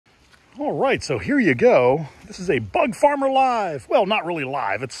All right, so here you go. This is a Bug Farmer Live. Well, not really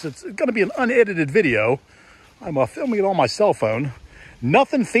live. It's going to be an unedited video. I'm filming it on my cell phone.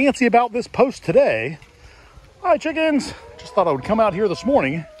 Nothing fancy about this post today. Hi, chickens. Just thought I would come out here this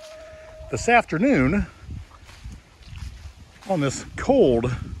afternoon, on this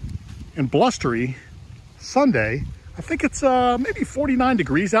cold and blustery Sunday. I think it's maybe 49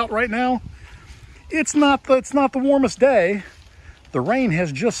 degrees out right now. It's not the warmest day. The rain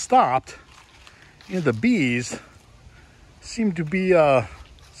has just stopped, and the bees seem to be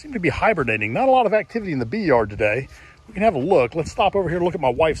hibernating. Not a lot of activity in the bee yard today. We can have a look. Let's stop over here and look at my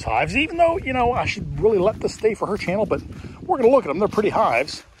wife's hives, even though, you know, I should really let this stay for her channel, but we're going to look at them. They're pretty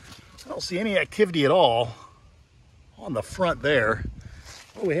hives. I don't see any activity at all on the front there.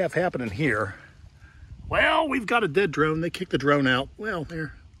 What do we have happening here? Well, we've got a dead drone. They kicked the drone out. Well,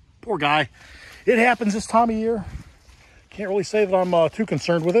 there, poor guy. It happens this time of year. Can't really say that I'm too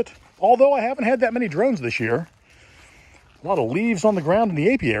concerned with it. Although I haven't had that many drones this year. A lot of leaves on the ground in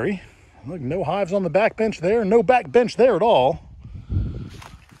the apiary. Look, no hives on the back bench there. No back bench there at all.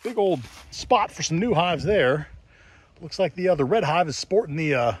 Big old spot for some new hives there. Looks like the red hive is sporting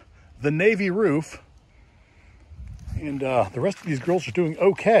the navy roof. And the rest of these girls are doing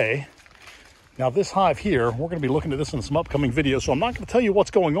okay. Now this hive here, we're going to be looking at this in some upcoming videos, so I'm not going to tell you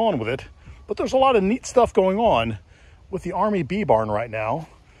what's going on with it. But there's a lot of neat stuff going on with the Army bee barn right now.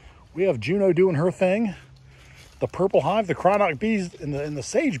 We have Juno doing her thing. The purple hive, the crynoc bees, and the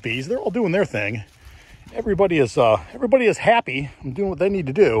sage bees, they're all doing their thing. Everybody is happy and doing what they need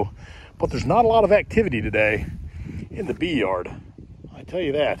to do, but there's not a lot of activity today in the bee yard. I tell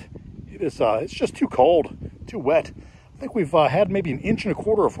you that. It's just too cold, too wet. I think we've had maybe 1.25 inches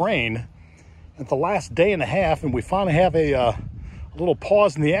of rain in the last day and a half, and we finally have a little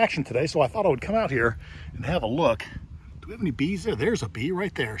pause in the action today, so I thought I would come out here and have a look. Do we have any bees there? There's a bee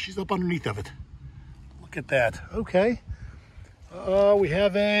right there. She's up underneath of it. Look at that. Okay. We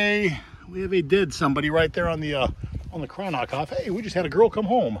have a dead somebody right there on the crynoc hive. Hey, we just had a girl come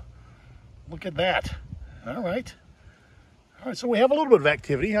home. Look at that. All right. All right, so we have a little bit of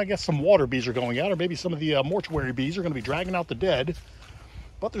activity. I guess some water bees are going out, or maybe some of the mortuary bees are going to be dragging out the dead.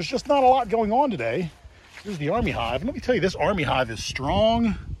 But there's just not a lot going on today. Here's the Army hive. And let me tell you, this Army hive is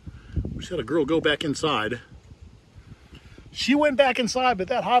strong. We just had a girl go back inside. She went back inside, but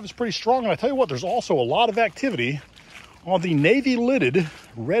that hive is pretty strong. And I tell you what, there's also a lot of activity on the navy-lidded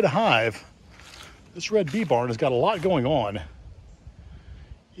red hive. This red bee barn has got a lot going on,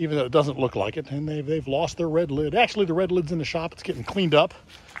 even though it doesn't look like it. And they've lost their red lid. Actually, the red lid's in the shop. It's getting cleaned up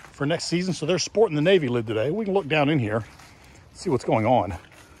for next season, so they're sporting the navy lid today. We can look down in here, see what's going on.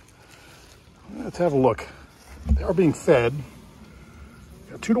 Let's have a look. They are being fed.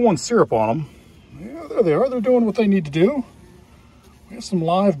 Got 2-to-1 syrup on them. Yeah, there they are. They're doing what they need to do. We have some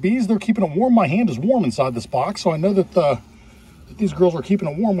live bees. They're keeping it warm. My hand is warm inside this box, so I know that these girls are keeping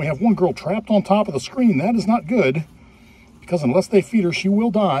it warm. We have one girl trapped on top of the screen. That is not good, because unless they feed her, she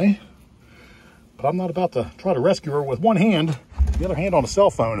will die. But I'm not about to try to rescue her with one hand, the other hand on a cell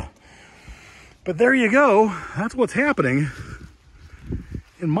phone. But there you go. That's what's happening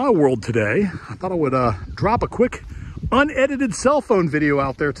in my world today. I thought I would drop a quick unedited cell phone video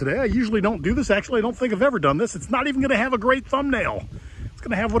out there today. I usually don't do this. Actually, I don't think I've ever done this. It's not even going to have a great thumbnail. It's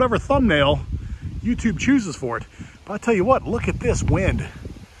going to have whatever thumbnail YouTube chooses for it. But I tell you what, look at this wind.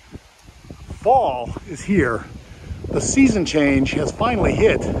 Fall is here. The season change has finally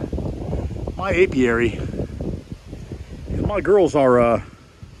hit my apiary. And my girls are,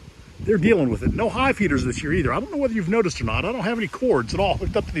 they're dealing with it. No hive feeders this year either. I don't know whether you've noticed or not. I don't have any cords at all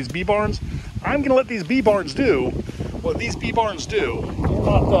hooked up to these bee barns. I'm going to let these bee barns do what these bee barns do.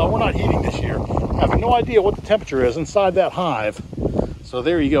 We're not heating this year. I have no idea what the temperature is inside that hive. So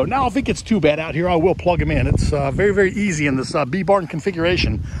there you go. Now, if it gets too bad out here, I will plug them in. It's very, very easy in this bee barn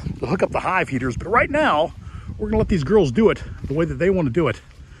configuration to hook up the hive heaters. But right now, we're going to let these girls do it the way that they want to do it.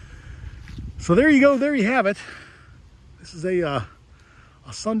 So there you go. There you have it. This is a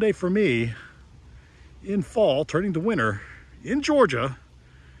Sunday for me in fall, turning to winter in Georgia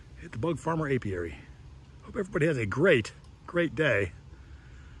at the Bug Farmer Apiary. Hope everybody has a great, great day.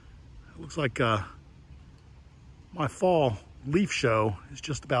 It looks like my fall leaf show is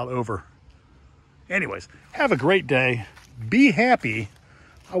just about over. Anyways, have a great day. Be happy.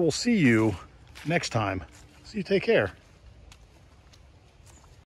 I will see you next time. So you take care.